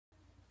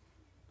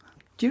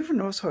Do you ever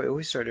notice how I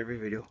always start every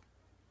video?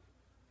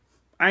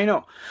 I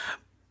know.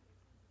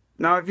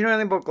 Now, if you know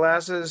anything about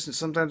glasses,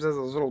 sometimes there's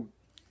those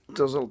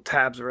little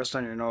tabs that rest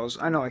on your nose.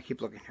 I know I keep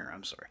looking here.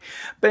 I'm sorry,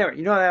 but anyway,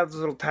 you know I have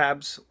those little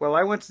tabs. Well,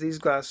 I went to these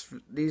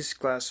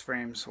glass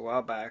frames a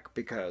while back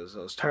because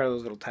I was tired of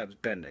those little tabs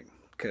bending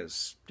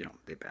because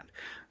they bend.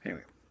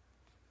 Anyway,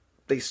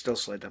 they still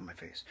slide down my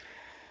face.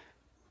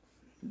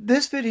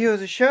 This video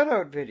is a shout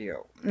out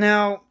video.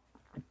 Now,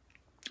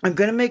 I'm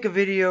gonna make a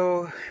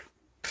video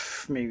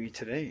maybe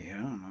today. I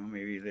don't know.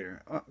 Maybe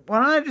later. Why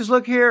don't I just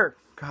look here?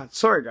 God,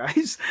 sorry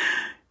guys,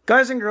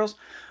 guys and girls.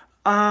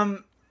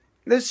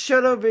 This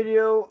shout out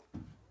video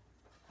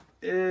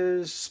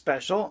is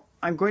special.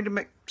 I'm going to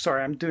make.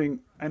 Sorry,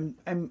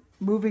 I'm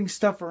moving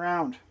stuff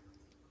around.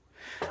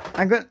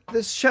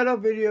 This shout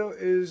out video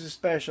is a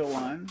special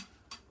one.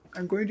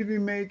 I'm going to be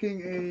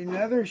making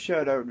another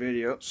shout out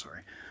video.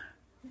 Sorry.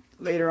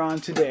 Later on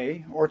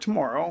today or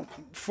tomorrow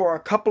for a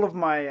couple of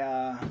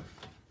my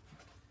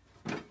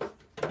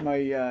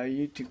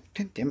YouTube.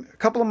 A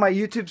couple of my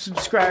YouTube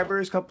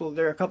subscribers.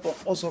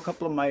 Also a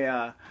couple of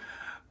my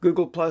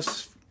Google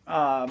Plus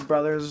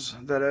brothers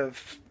that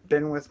have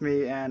been with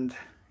me, and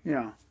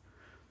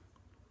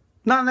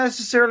not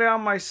necessarily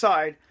on my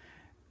side,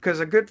 because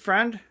a good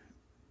friend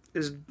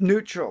is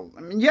neutral.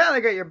 I mean, yeah, they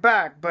got your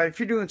back, but if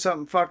you're doing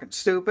something fucking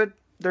stupid,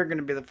 they're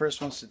gonna be the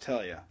first ones to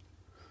tell you,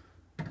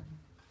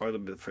 or they'll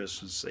be the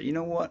first ones to say, you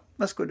know what,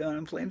 let's go down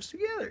in flames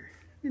together.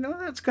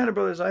 That's the kind of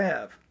brothers I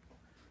have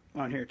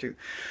on here too.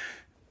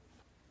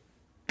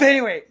 But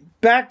anyway,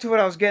 back to what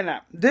I was getting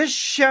at. This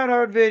shout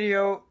out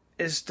video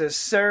is to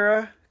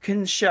Sarah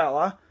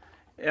Kinshella.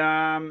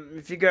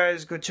 If you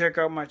guys go check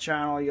out my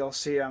channel, you'll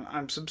see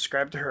I'm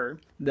subscribed to her.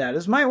 That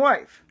is my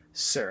wife,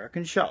 Sarah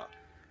Kinshella.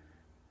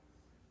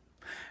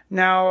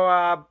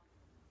 Now,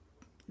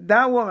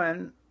 that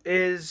woman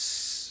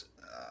is,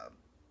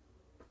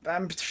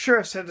 I'm sure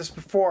I've said this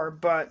before,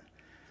 but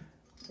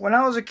when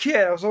I was a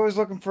kid, I was always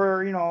looking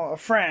for, a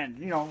friend,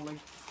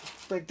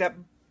 like that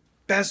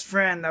best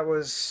friend that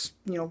was,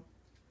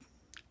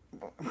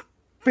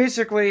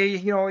 basically,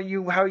 how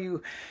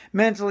you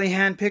mentally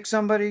handpick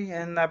somebody,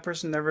 and that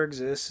person never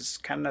exists.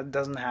 It kind of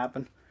doesn't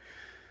happen.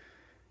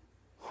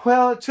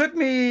 Well, it took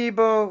me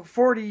about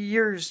 40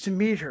 years to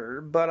meet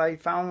her, but I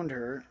found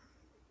her.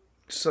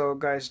 So,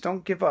 guys,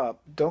 don't give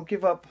up. Don't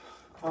give up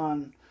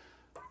on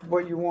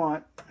what you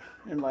want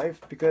in life,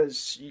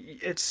 because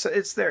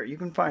it's there. You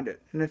can find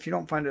it. And if you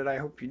don't find it, I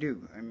hope you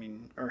do. I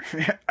mean, or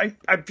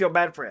I feel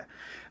bad for you.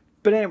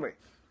 But anyway,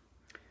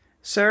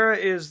 Sarah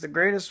is the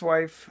greatest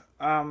wife,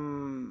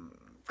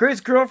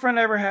 greatest girlfriend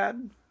I ever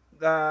had,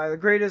 the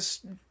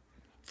greatest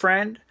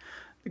friend,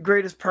 the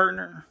greatest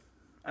partner.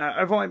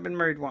 I've only been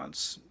married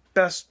once.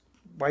 Best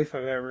wife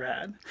I've ever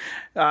had.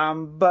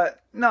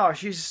 But no,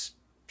 she's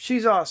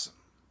awesome.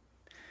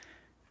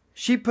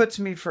 She puts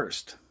me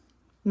first.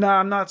 No,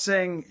 I'm not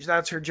saying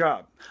that's her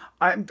job.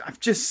 I'm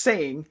just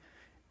saying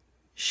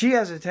she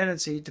has a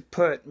tendency to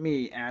put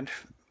me and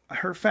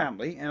her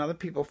family and other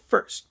people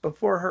first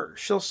before her.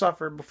 She'll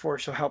suffer before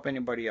she'll help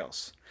anybody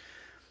else.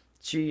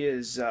 She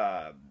has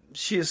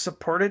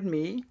supported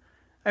me.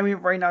 I mean,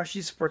 right now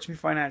she supports me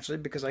financially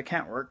because I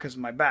can't work because of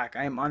my back.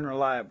 I am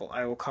unreliable.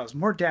 I will cause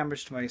more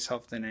damage to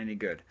myself than any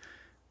good.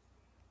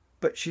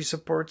 But she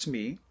supports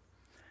me.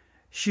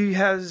 She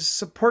has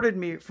supported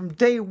me from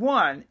day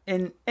one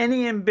in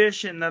any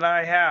ambition that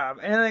I have.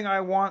 Anything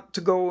I want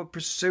to go and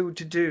pursue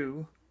to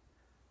do,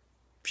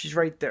 she's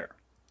right there.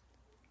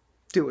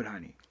 Do it,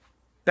 honey.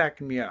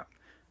 Backing me up.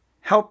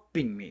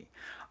 Helping me.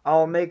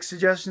 I'll make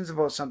suggestions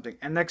about something,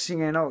 and next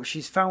thing I know,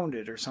 she's found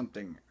it or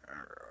something.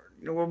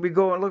 When we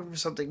go and look for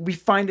something, we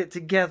find it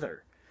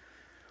together.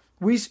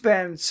 We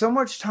spend so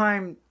much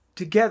time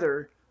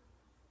together,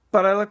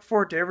 but I look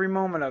forward to every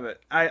moment of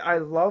it. I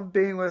love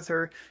being with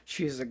her.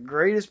 She's the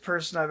greatest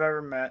person I've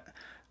ever met.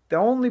 The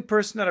only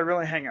person that I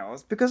really hang out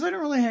with, because I don't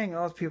really hang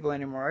out with people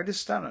anymore. I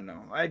don't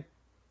know. I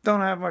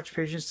don't have much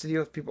patience to deal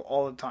with people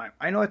all the time.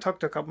 I know I talked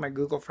to a couple of my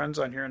Google friends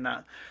on here and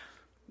that.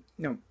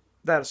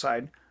 That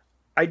aside,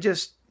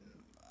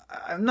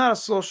 I'm not a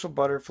social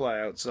butterfly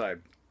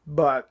outside,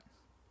 but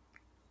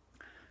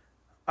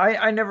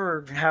I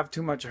never have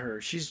too much of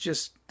her. She's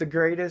just the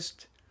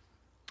greatest.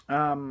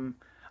 I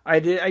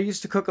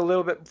used to cook a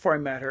little bit before I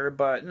met her,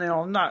 but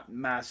not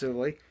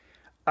massively.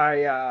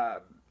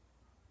 I've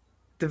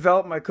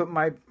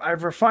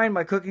refined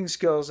my cooking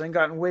skills and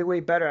gotten way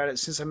better at it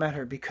since I met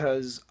her,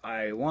 because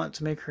I want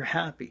to make her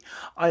happy.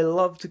 I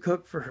love to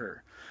cook for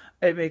her.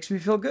 It makes me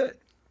feel good.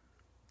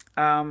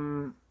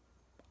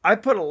 I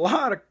put a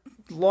lot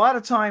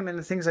of time in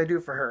the things I do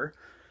for her.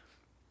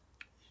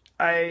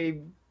 I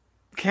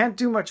can't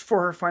do much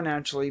for her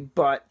financially,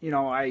 but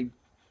I'm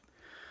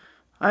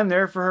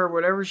there for her.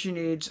 Whatever she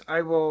needs,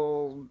 I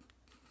will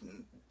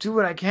do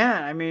what I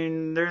can. I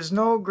mean, there's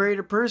no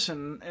greater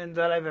person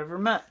that I've ever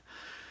met.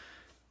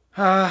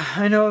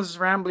 I know it's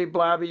rambly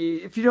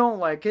blabby. If you don't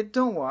like it,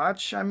 don't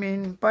watch. I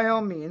mean, by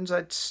all means,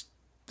 it's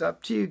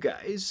up to you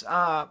guys.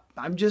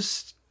 I'm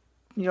just,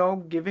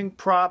 giving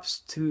props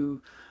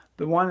to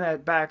the one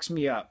that backs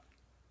me up.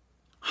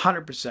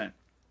 100%.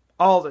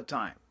 All the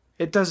time.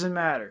 It doesn't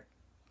matter.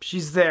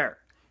 She's there.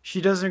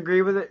 She doesn't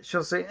agree with it.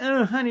 She'll say,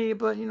 honey,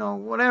 but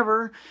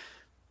whatever.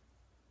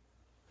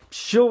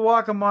 She'll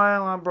walk a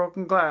mile on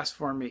broken glass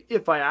for me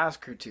if I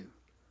ask her to.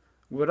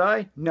 Would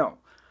I? No.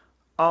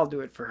 I'll do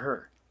it for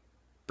her.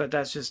 But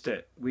that's just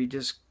it. We're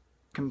just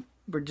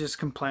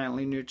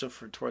compliantly neutral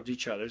towards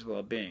each other's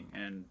well-being.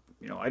 And,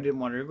 I didn't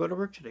want her to go to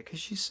work today because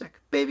she's sick.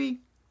 Baby.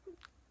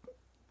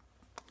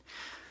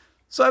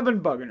 So I've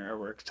been bugging her at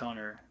work, telling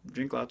her,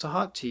 drink lots of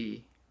hot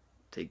tea,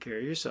 take care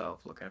of yourself,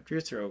 look after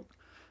your throat,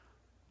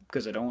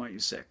 because I don't want you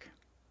sick.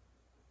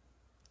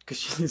 Because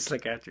she's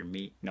like after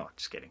me. No,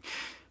 just kidding.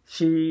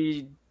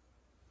 She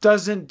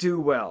doesn't do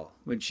well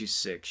when she's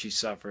sick. She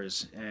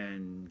suffers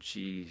and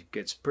she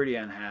gets pretty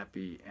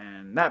unhappy,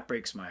 and that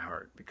breaks my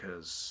heart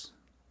because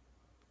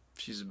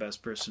she's the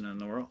best person in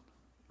the world.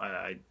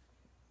 I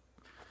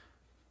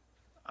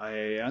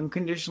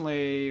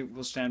unconditionally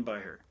will stand by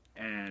her.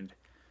 And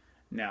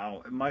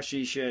now,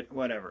 mushy shit,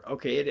 whatever.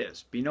 Okay, it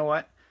is. But you know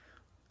what?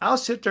 I'll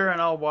sit there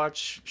and I'll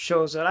watch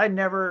shows that I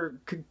never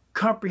could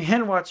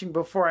comprehend watching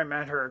before I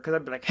met her. Because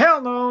I'd be like,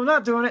 hell no, I'm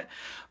not doing it.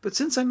 But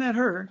since I met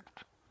her,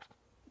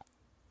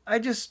 I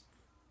just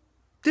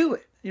do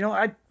it.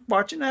 I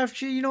watch it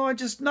after I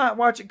just not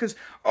watch it because,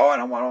 I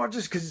don't want to watch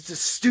this because it's a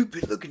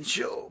stupid looking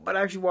show. But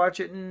I actually watch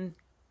it, and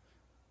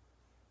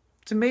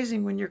it's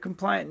amazing when you're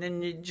compliant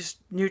and you just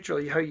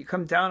neutral, how you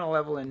come down a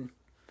level and,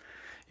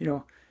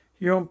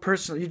 your own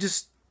personal, you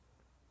just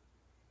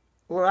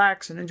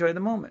relax and enjoy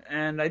the moment.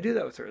 And I do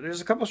that with her. There's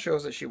a couple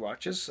shows that she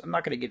watches. I'm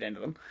not going to get into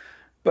them.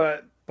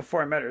 But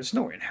before I met her, there's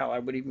no way in hell I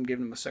would even give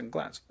them a second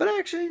glance. But I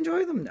actually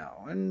enjoy them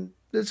now. And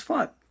it's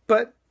fun.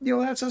 But,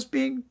 that's us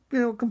being,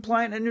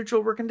 compliant and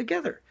neutral working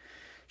together.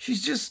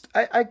 She's just,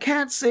 I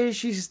can't say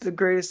she's the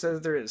greatest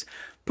as there is.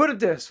 Put it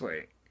this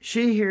way.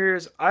 She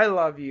hears I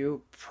love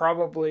you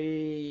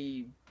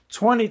probably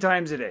 20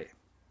 times a day.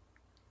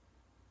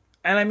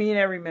 And I mean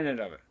every minute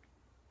of it.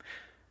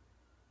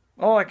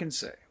 All I can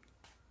say,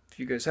 if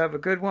you guys have a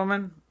good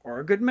woman or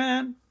a good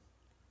man,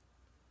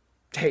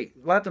 hey,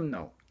 let them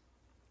know.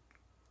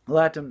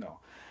 Let them know.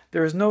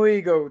 There is no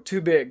ego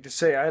too big to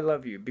say I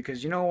love you,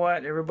 because you know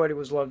what? Everybody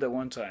was loved at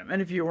one time. And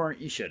if you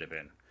weren't, you should have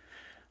been.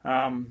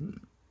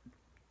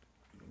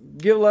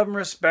 Give love and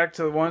respect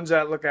to the ones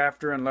that look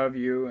after and love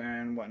you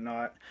and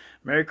whatnot.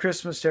 Merry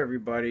Christmas to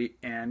everybody.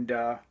 And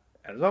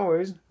as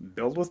always,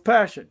 build with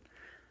passion.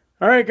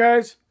 All right,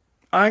 guys.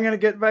 I'm going to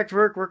get back to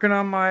work working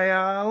on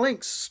my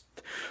links.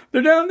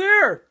 They're down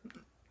there.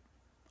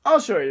 I'll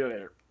show you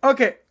later.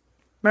 Okay.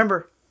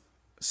 Remember,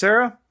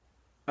 Sarah,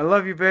 I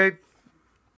love you, babe.